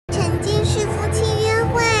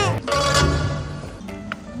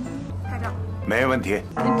没问题。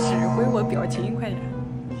你指挥我表情，快点，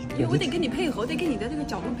因为我得跟你配合，我得跟你的这个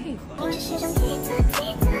角度配合。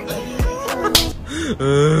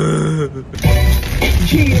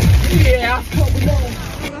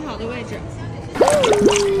找个好的位置。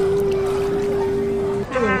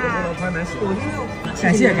这个我还蛮喜欢的。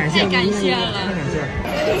感谢感谢，太感谢了，太感谢了。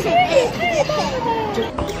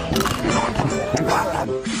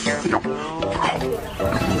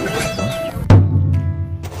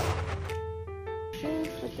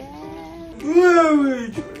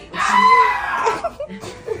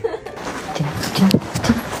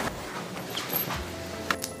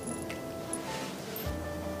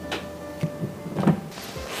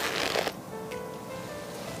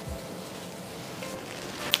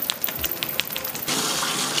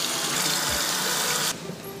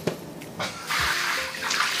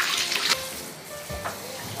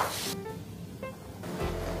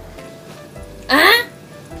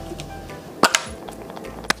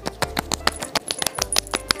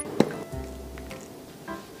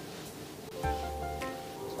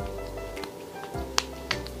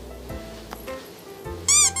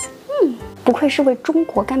不愧是为中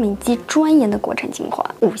国干敏肌专研的国产精华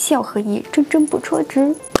，5效合一，真不错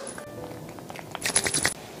之。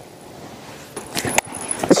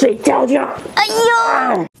睡觉觉。哎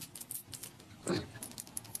呦！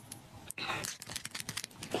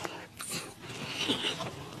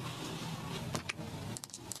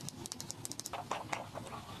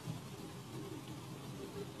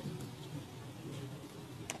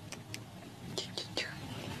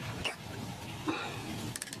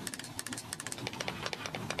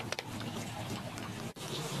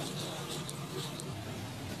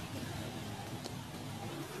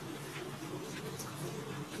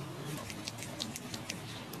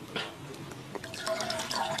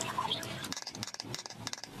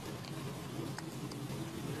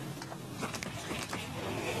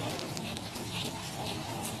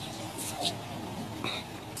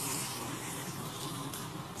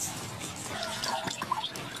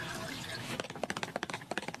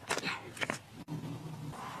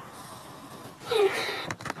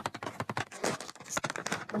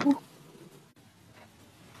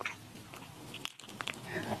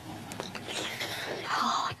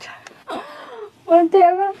我的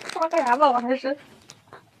天呐，刷个牙吧，我还是。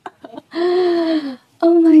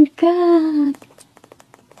Oh my god！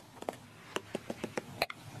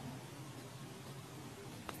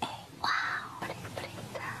 哇，不灵不灵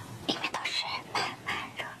的，里面都是慢慢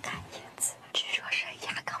热干叶子，据说是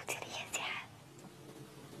牙膏界的叶尖。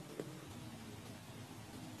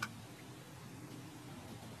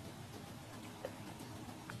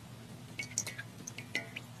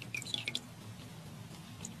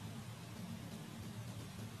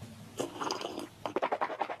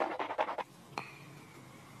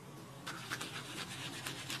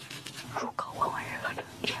入口温温热热，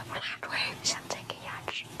也不拉拽，像这个牙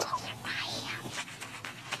齿操他妈一样。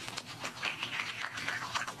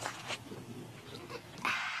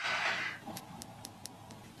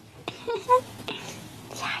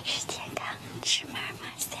牙齿健康，吃嘛嘛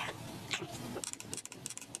香。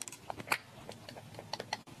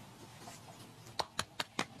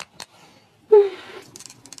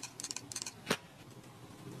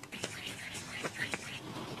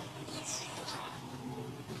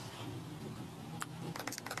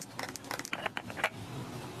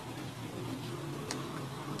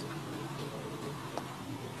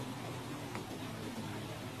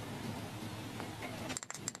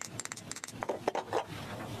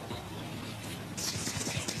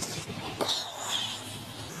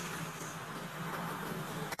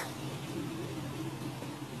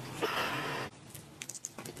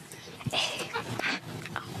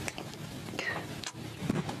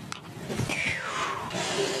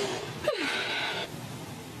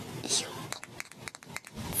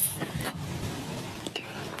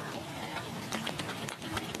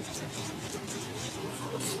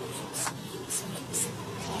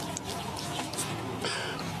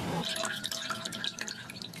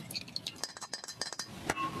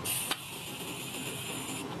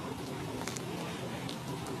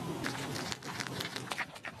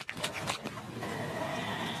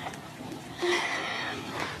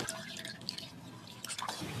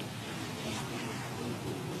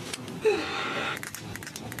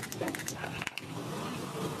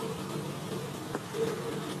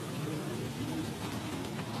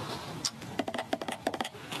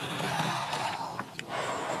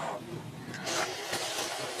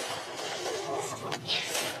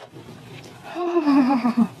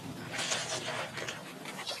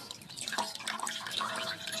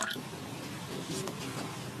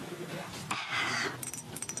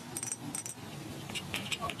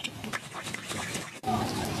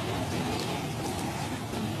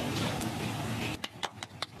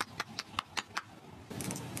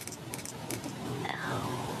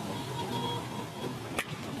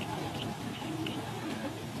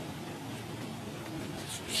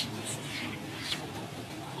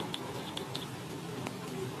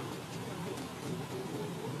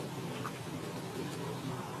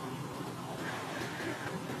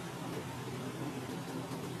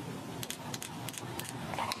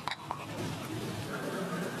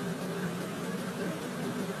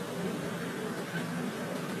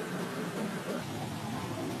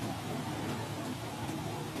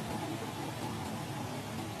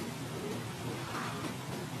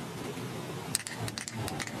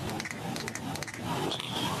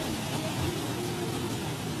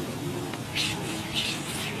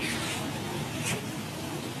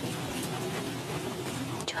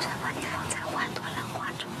想把你放在1万多兰花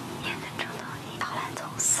中，也能找到你。后来从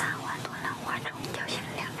3万多兰花中挑选了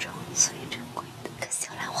2种最珍贵的，跟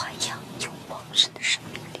小兰花一样有旺盛的生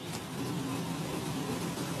命力。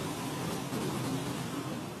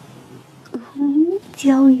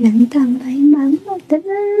胶原蛋白满满的，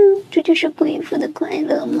这就是贵妇的快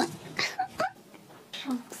乐吗？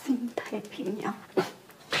伤心太平洋。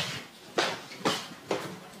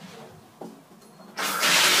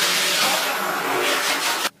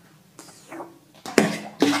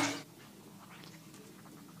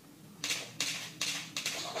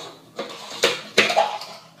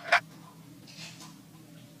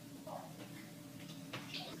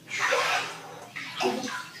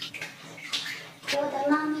给我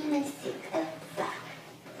的猫咪们洗个澡。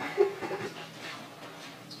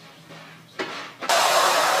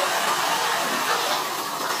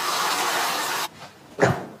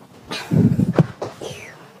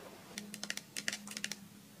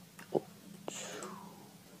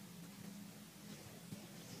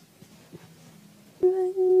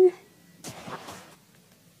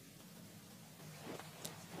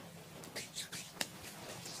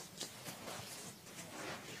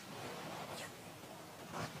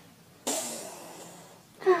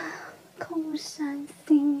空山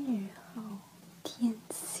心。